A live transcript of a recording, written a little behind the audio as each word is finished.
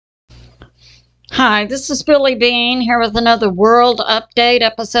Hi, this is Billie Beene here with another World Update,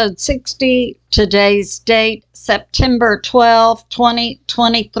 episode 60. Today's date, September 12,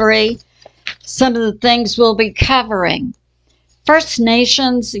 2023. Some of the things we'll be covering. First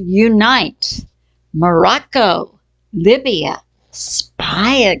Nations unite. Morocco, Libya,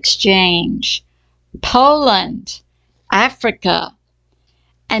 spy exchange. Poland, Africa,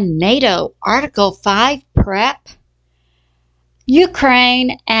 and NATO Article 5 prep.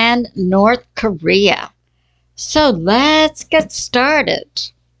 Ukraine and North Korea. So let's get started.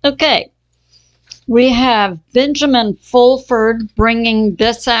 Okay, we have Benjamin Fulford bringing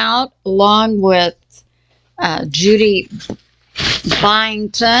this out along with Judy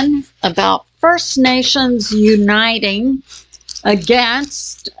Byington about First Nations uniting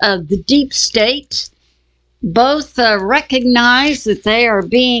against the deep state. Both recognize that they are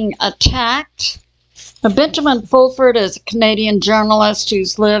being attacked. Benjamin Fulford is a Canadian journalist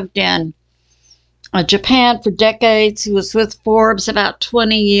who's lived in Japan for decades. He was with Forbes about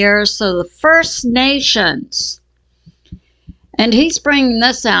 20 years. So the First Nations. And he's bringing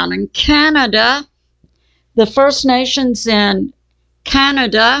this out. In Canada, the First Nations in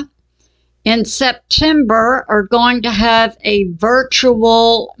Canada in September are going to have a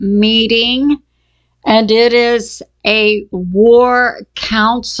virtual meeting. And it is a war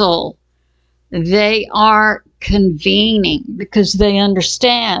council. They are convening because they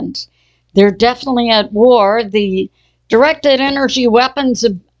understand they're definitely at war. The directed energy weapons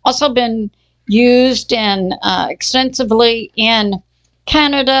have also been used extensively in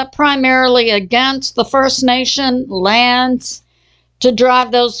Canada, primarily against the First Nation lands to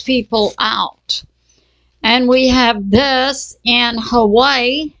drive those people out. And we have this in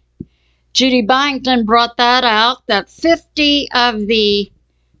Hawaii. Judy Byington brought that out, that 50 of the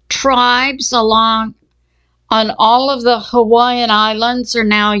tribes on all of the Hawaiian Islands are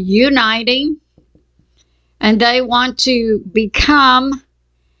now uniting, and they want to become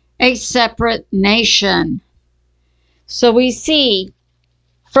a separate nation. So we see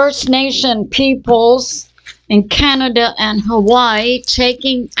First Nation peoples in Canada and Hawaii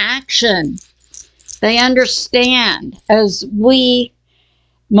taking action. They understand, as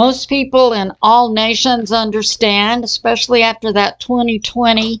most people in all nations understand, especially after that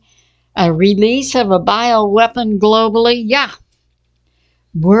 2020 release of a bioweapon globally. Yeah,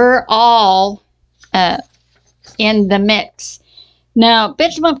 we're all in the mix. Now,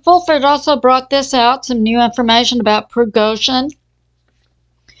 Benjamin Fulford also brought this out, some new information about Prigozhin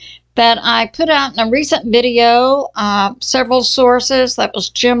that I put out in a recent video, several sources. That was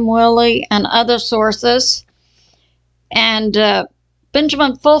Jim Willie and other sources. And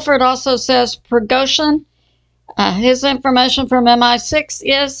Benjamin Fulford also says Prigozhin, his information from MI6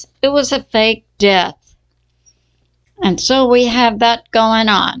 is it was a fake death. And so we have that going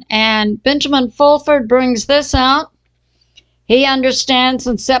on. And Benjamin Fulford brings this out. He understands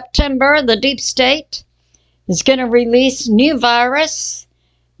in September the deep state is going to release new virus,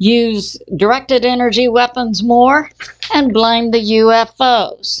 use directed energy weapons more, and blame the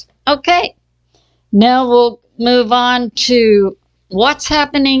UFOs. Okay, now we'll move on to what's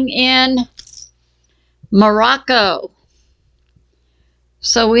happening in Morocco.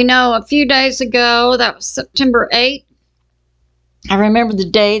 So we know a few days ago, that was September 8th. I remember the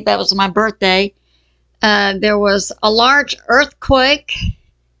date, that was my birthday. There was a large earthquake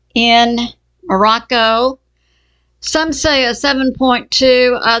in Morocco. Some say a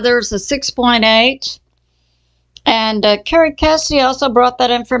 7.2, others a 6.8. And Kerry Cassidy also brought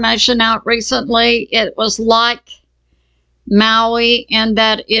that information out recently. It was like Maui in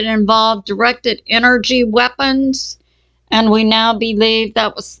that it involved directed energy weapons, and we now believe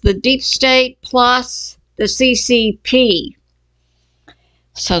that was the deep state plus the CCP.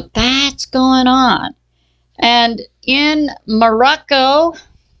 So that's going on. And in Morocco,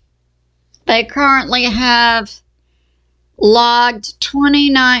 they currently have logged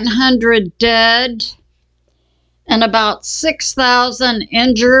 2,900 dead and about 6,000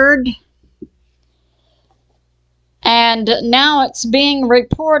 injured. And now it's being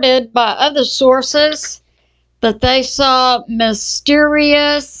reported by other sources that they saw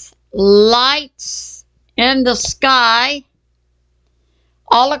mysterious lights in the sky,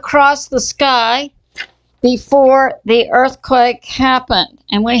 all across the sky, before the earthquake happened.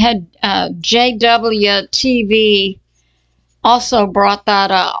 And we had JW-TV also brought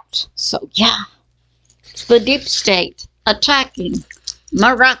that out. So yeah, the deep state attacking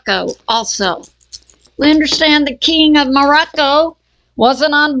Morocco also. We understand the king of Morocco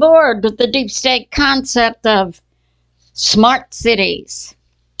wasn't on board with the deep state concept of smart cities.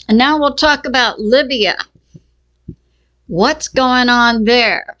 And now we'll talk about Libya. what's going on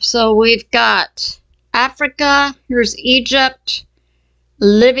there? So we've got Africa, here's Egypt,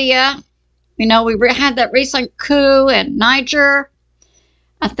 Libya. You know, we had that recent coup in Niger.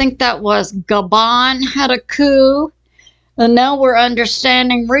 I think that was Gabon had a coup. And now we're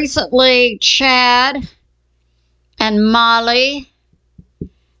understanding recently Chad and Mali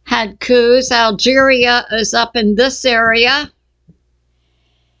had coups. Algeria is up in this area.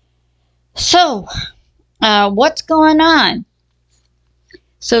 So, what's going on?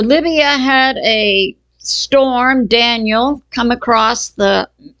 So Libya had a storm, Daniel, come across the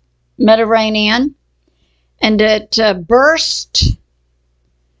Mediterranean, and it burst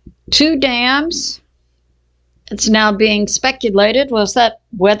 2 dams. It's now being speculated, was that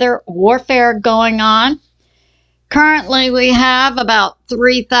weather warfare going on? Currently, we have about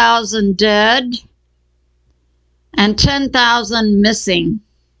 3,000 dead and 10,000 missing.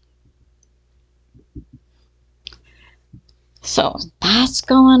 So that's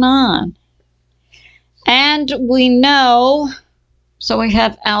going on. And we know, so we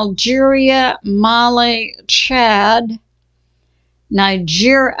have Algeria, Mali, Chad,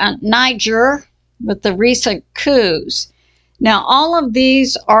 Niger with the recent coups. Now, all of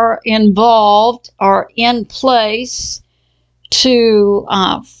these are involved or in place to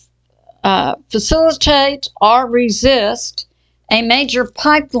facilitate or resist a major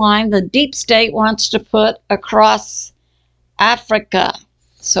pipeline the deep state wants to put across Africa.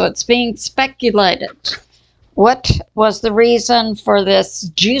 So it's being speculated. What was the reason for this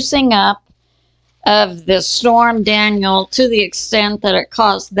juicing up of the storm Daniel to the extent that it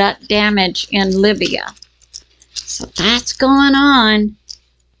caused that damage in Libya? So that's going on.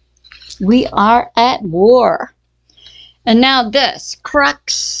 We are at war. And now this,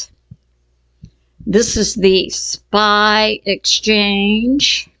 CRUX. This is the Spy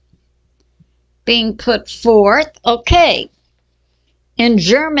Exchange being put forth. Okay. In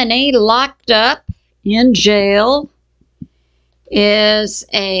Germany, locked up in jail is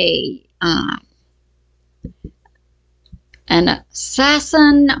an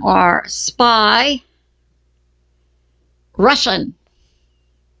assassin or spy, Russian.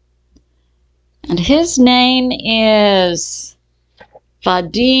 And his name is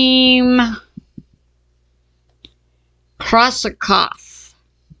Vadim Krasakov.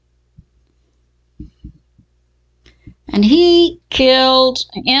 And he killed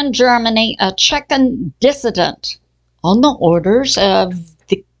in Germany a Chechen dissident on the orders of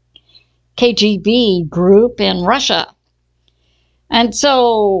the KGB group in Russia. And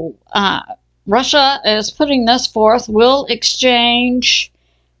so Russia is putting this forth. Will exchange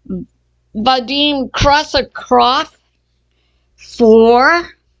Vadim Krasakov for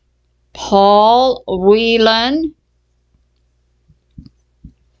Paul Whelan,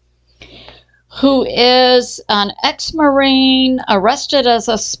 who is an ex-Marine arrested as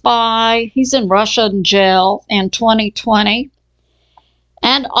a spy. He's in Russian jail in 2020.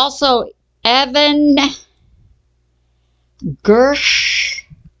 And also Evan Gershkovich.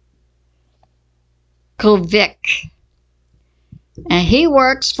 And he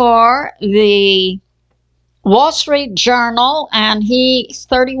works for the Wall Street Journal, and he's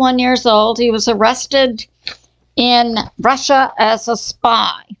 31 years old. He was arrested in Russia as a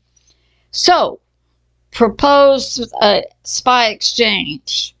spy. So, proposed spy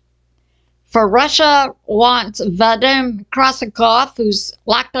exchange. For Russia wants Vadim Krasakov, who's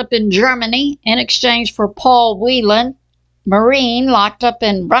locked up in Germany, in exchange for Paul Whelan, Marine, locked up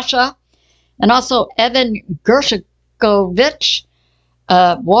in Russia, and also Evan Gershkovich,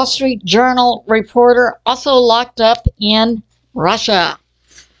 Wall Street Journal reporter, also locked up in Russia.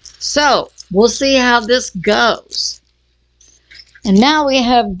 So, we'll see how this goes. And now we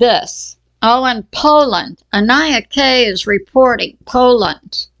have this. Oh, and Poland. Ania K is reporting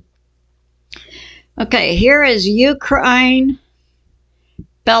Poland. Okay, here is Ukraine,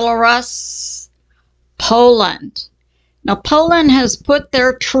 Belarus, Poland. Now, Poland has put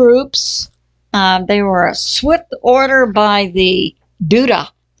their troops, they were a swift order by the Duda,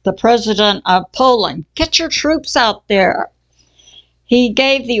 the president of Poland. Get your troops out there. He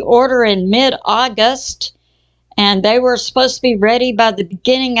gave the order in mid-August, and they were supposed to be ready by the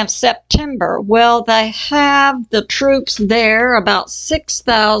beginning of September. Well, they have the troops there, about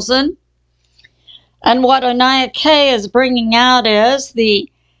 6,000. And what Ania K is bringing out is the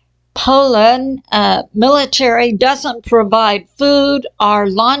Poland military doesn't provide food or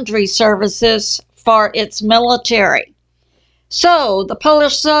laundry services for its military. So the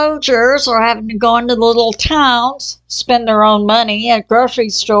Polish soldiers are having to go into little towns, spend their own money at grocery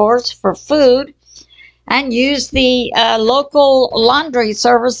stores for food, and use the local laundry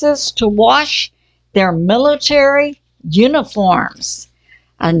services to wash their military uniforms.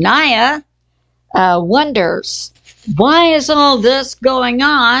 Ania wonders, why is all this going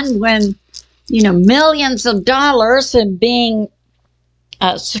on when, you know, millions of dollars are being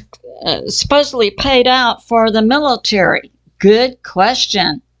supposedly paid out for the military? Good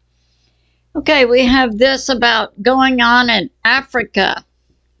question. Okay, we have this about going on in Africa.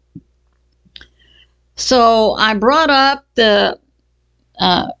 So I brought up the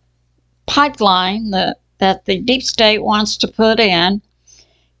pipeline that the deep state wants to put in.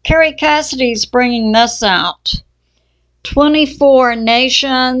 Kerry Cassidy's bringing this out. 24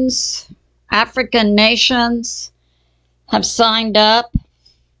 nations, African nations, have signed up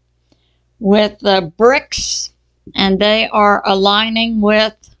with the BRICS, and they are aligning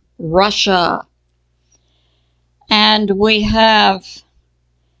with Russia. And we have,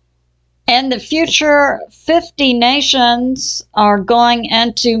 in the future, 50 nations are going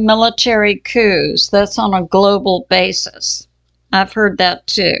into military coups. That's on a global basis. I've heard that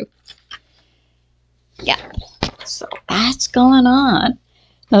too. Yeah, so that's going on.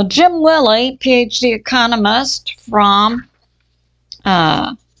 Now, Jim Willie, PhD economist from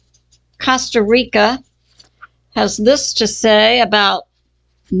Costa Rica, has this to say about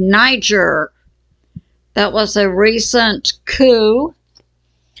Niger. That was a recent coup.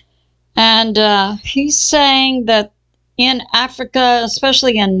 And he's saying that in Africa,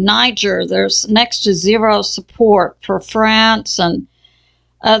 especially in Niger, there's next to zero support for France and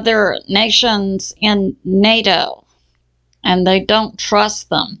other nations in NATO, and they don't trust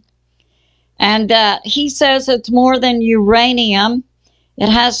them. And that he says it's more than uranium. It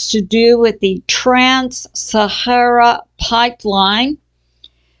has to do with the Trans-Sahara pipeline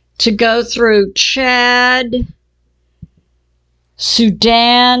to go through Chad,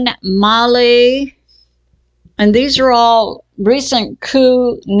 Sudan, Mali, and these are all recent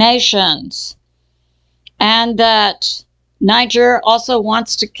coup nations. And that Niger also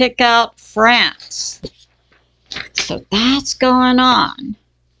wants to kick out France. So that's going on.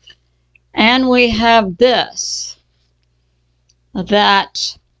 And we have this,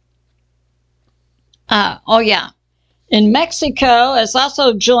 that, in Mexico has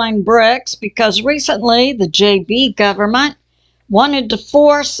also joined BRICS because recently the JB government wanted to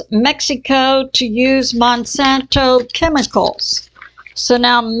force Mexico to use Monsanto chemicals. So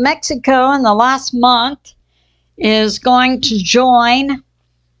now Mexico in the last month is going to join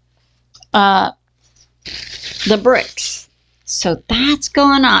the BRICS. So that's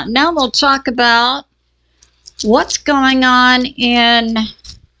going on. Now we'll talk about what's going on in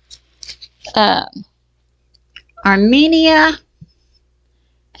Armenia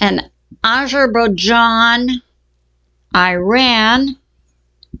and Azerbaijan, Iran.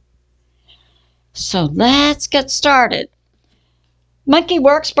 So let's get started. Monkey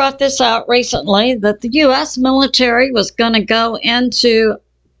Works brought this out recently that the U.S. military was going to go into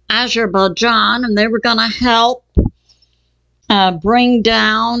Azerbaijan and they were going to help bring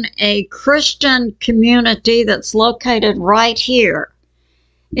down a Christian community that's located right here.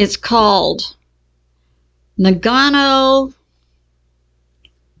 It's called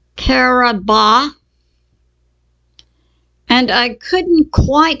Nagorno-Karabakh. And I couldn't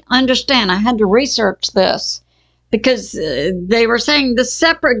quite understand. I had to research this because they were saying the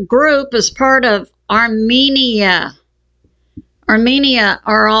separate group is part of Armenia. Armenia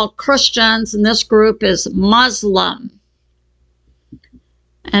are all Christians, and this group is Muslim.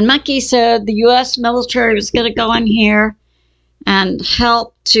 And Monkey said the U.S. military was going to go in here and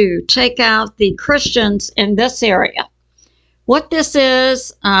help to take out the Christians in this area. What this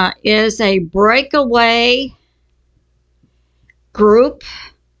is a breakaway group,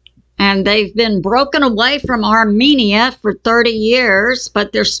 and they've been broken away from Armenia for 30 years,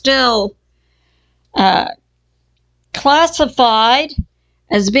 but they're still classified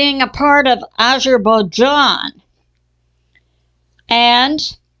as being a part of Azerbaijan.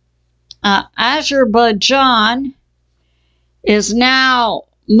 And Azerbaijan is now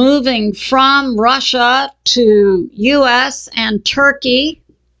moving from Russia to U.S. and Turkey,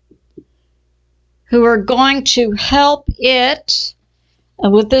 who are going to help it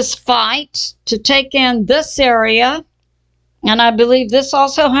with this fight to take in this area. And I believe this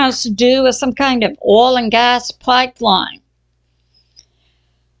also has to do with some kind of oil and gas pipeline.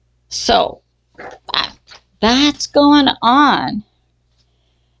 So that's going on.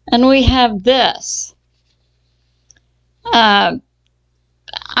 And we have this.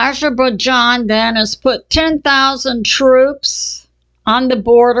 Azerbaijan then has put 10,000 troops on the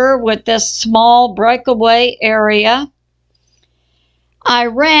border with this small breakaway area.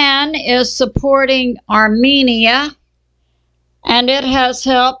 Iran is supporting Armenia, and it has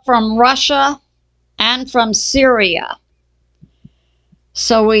help from Russia and from Syria.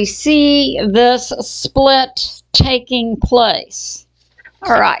 So we see this split taking place.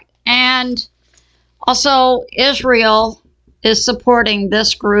 All right. And also Israel is supporting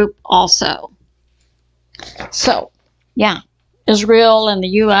this group also. So, yeah, Israel and the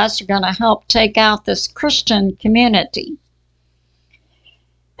U.S. are going to help take out this Christian community.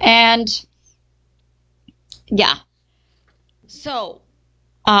 And, yeah, so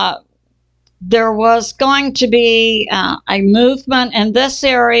there was going to be a movement in this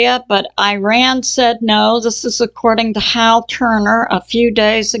area, but Iran said no. This is according to Hal Turner a few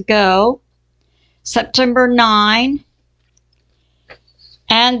days ago, September 9.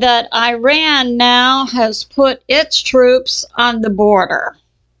 And that Iran now has put its troops on the border.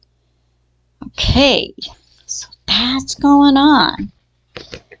 Okay, so that's going on.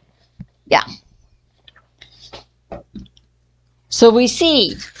 Yeah. So we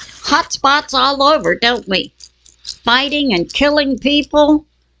see hot spots all over, don't we? Fighting and killing people.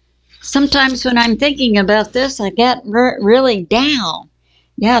 Sometimes when I'm thinking about this, I get really down.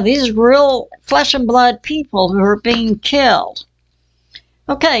 Yeah, these real flesh and blood people who are being killed.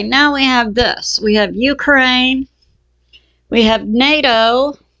 Okay, now we have this. We have Ukraine. We have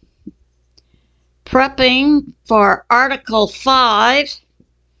NATO prepping for Article 5.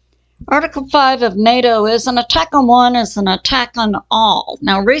 Article 5 of NATO is an attack on one is an attack on all.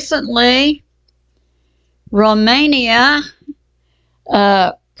 Now, recently, Romania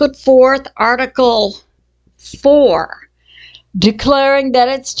put forth Article 4, declaring that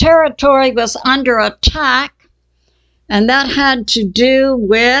its territory was under attack. And that had to do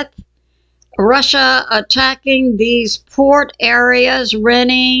with Russia attacking these port areas,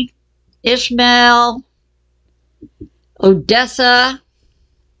 Reni, Ishmael, Odessa,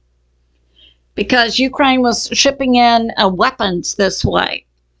 because Ukraine was shipping in weapons this way.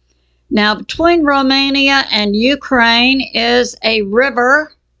 Now, between Romania and Ukraine is a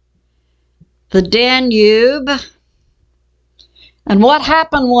river, the Danube. And what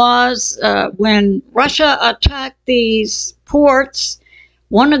happened was when Russia attacked these ports,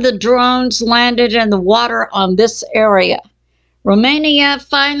 one of the drones landed in the water on this area. Romania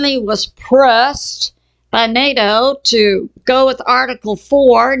finally was pressed by NATO to go with Article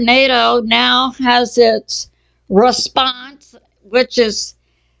 4. NATO now has its response, which is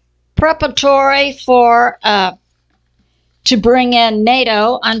preparatory for to bring in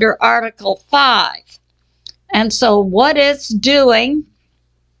NATO under Article 5. And so what it's doing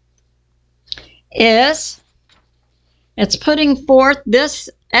is it's putting forth this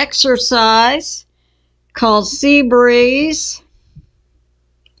exercise called Sea Breeze.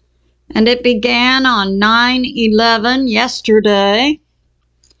 And it began on 9/11 yesterday,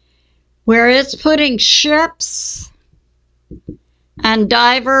 where it's putting ships and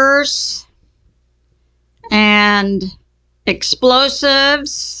divers and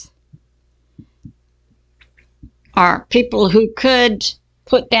explosives, or people who could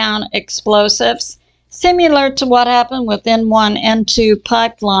put down explosives, similar to what happened with N1, N2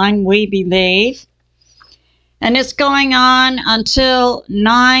 pipeline, we believe. And it's going on until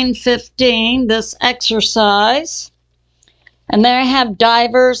 9:15, this exercise. And they have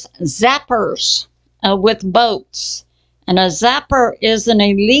divers, zappers with boats. And a zapper is an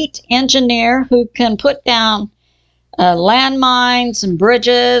elite engineer who can put down landmines and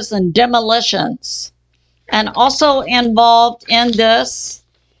bridges and demolitions. And also involved in this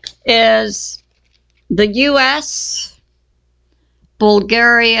is the U.S.,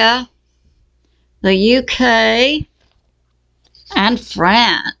 Bulgaria, the UK, and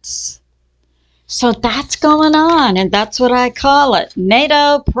France. So that's going on, and that's what I call it.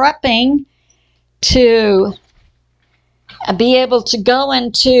 NATO prepping to be able to go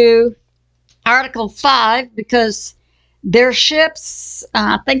into Article 5 because their ships,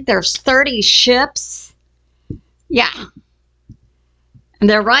 I think there's 30 ships. Yeah. And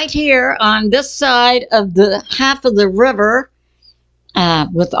they're right here on this side of the half of the river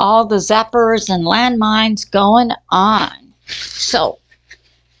with all the zappers and landmines going on. So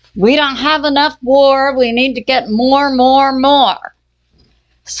we don't have enough war. We need to get more.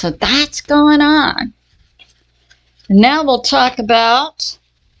 So that's going on. Now we'll talk about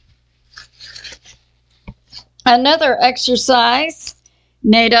another exercise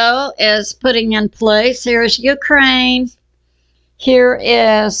NATO is putting in place. Here's Ukraine. Here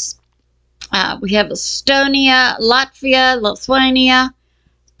is, we have Estonia, Latvia, Lithuania,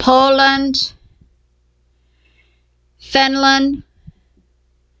 Poland, Finland.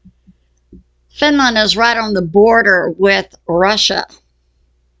 Finland is right on the border with Russia.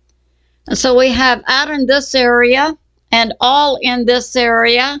 And so we have out in this area and all in this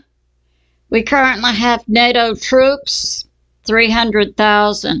area, We currently have NATO troops,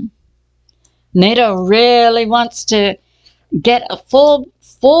 300,000. NATO really wants to get a full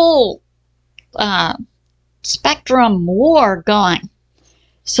spectrum war going.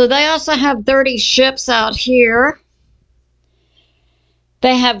 So they also have 30 ships out here.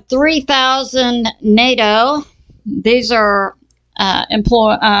 They have 3,000 NATO. These are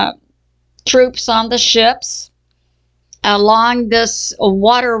troops on the ships along this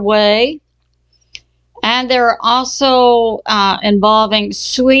waterway. And they're also involving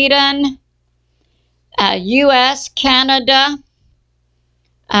Sweden, US, Canada,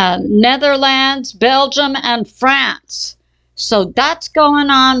 Netherlands, Belgium, and France. So that's going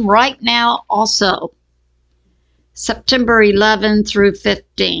on right now also. September 11 through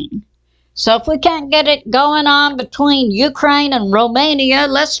 15. So if we can't get it going on between Ukraine and Romania,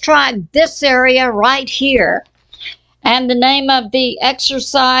 let's try this area right here. And the name of the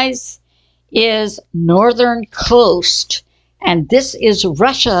exercise is Northern Coast. And this is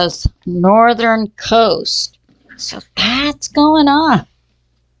Russia's northern coast. So that's going on.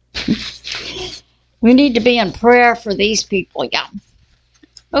 We need to be in prayer for these people, yeah.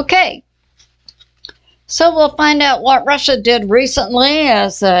 Okay. So we'll find out what Russia did recently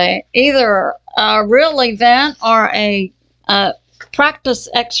as either a real event or a practice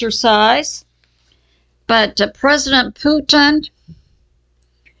exercise. But President Putin,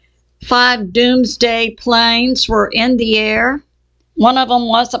 5 doomsday planes were in the air. One of them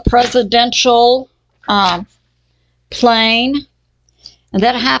was a presidential plane. And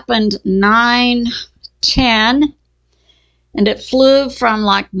that happened 9:10. And it flew from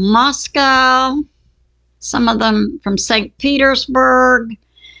like Moscow, some of them from St. Petersburg.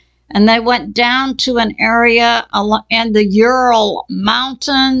 And they went down to an area in the Ural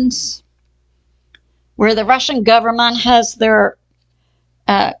Mountains where the Russian government has their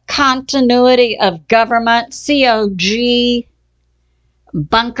continuity of government, COG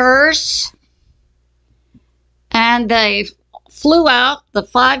bunkers. And they flew out the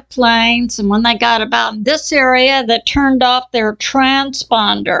 5 planes, and when they got about this area, they turned off their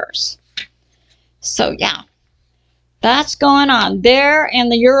transponders. So yeah, that's going on. There in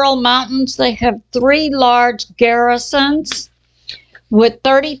the Ural Mountains, they have 3 large garrisons with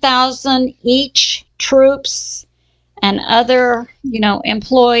 30,000 each troops and other,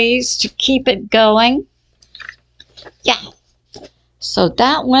 employees to keep it going. Yeah, so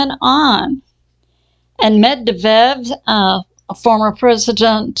that went on. And Medvedev, a former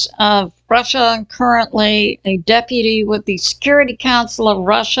president of Russia and currently a deputy with the Security Council of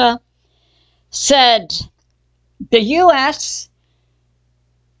Russia, said the U.S.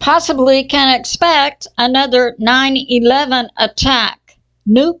 possibly can expect another 9/11 attack,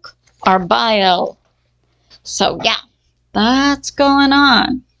 nuke or bio. So yeah, that's going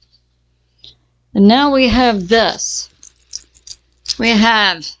on. And now we have this. We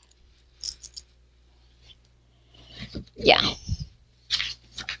have,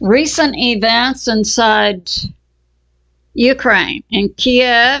 recent events inside Ukraine. In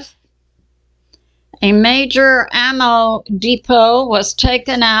Kiev, a major ammo depot was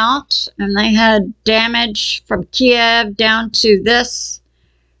taken out, and they had damage from Kiev down to this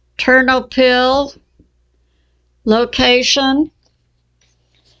Ternopil location.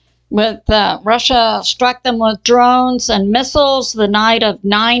 With Russia struck them with drones and missiles the night of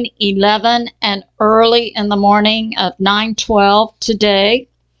 9/11 and early in the morning of 9/12 today.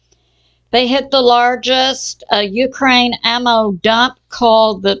 They hit the largest Ukraine ammo dump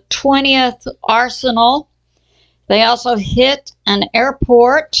called the 20th Arsenal. They also hit an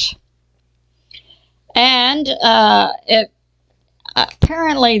airport. And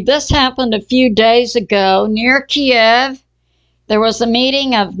apparently this happened a few days ago near Kiev. There was a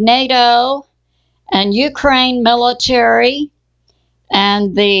meeting of NATO and Ukraine military,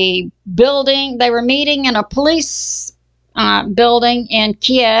 and the building, they were meeting in a police building in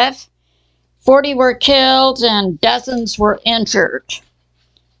Kiev. 40 were killed and dozens were injured.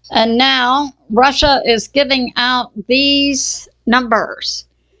 And now Russia is giving out these numbers.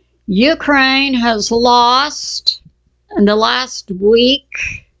 Ukraine has lost in the last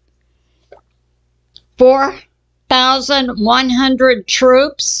week 4,100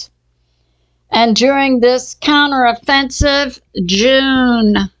 troops. And during this counteroffensive,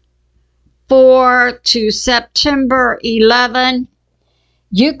 June 4 to September 11,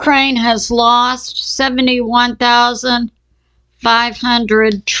 Ukraine has lost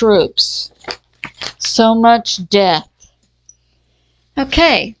 71,500 troops. So much death.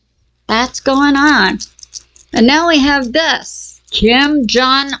 Okay, that's going on. And now we have this. Kim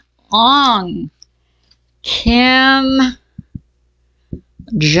Jong-un.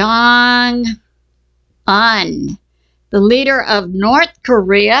 Jong-un, the leader of North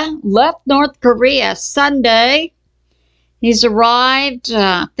Korea, left North Korea Sunday. He's arrived,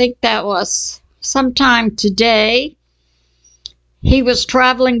 I think that was sometime today. He was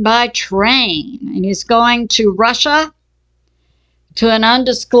traveling by train, and he's going to Russia, to an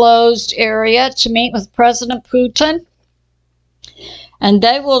undisclosed area, to meet with President Putin. And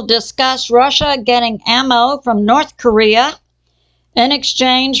they will discuss Russia getting ammo from North Korea in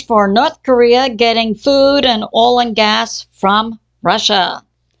exchange for North Korea getting food and oil and gas from Russia.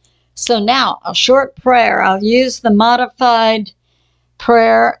 So now, a short prayer. I'll use the modified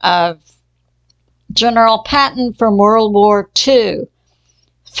prayer of General Patton from World War II.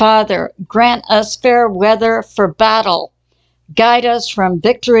 Father, grant us fair weather for battle. Guide us from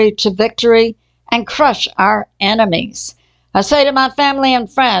victory to victory and crush our enemies. I say to my family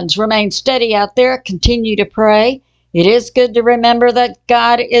and friends, remain steady out there, continue to pray. It is good to remember that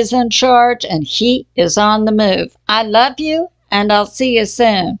God is in charge and He is on the move. I love you, and I'll see you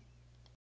soon.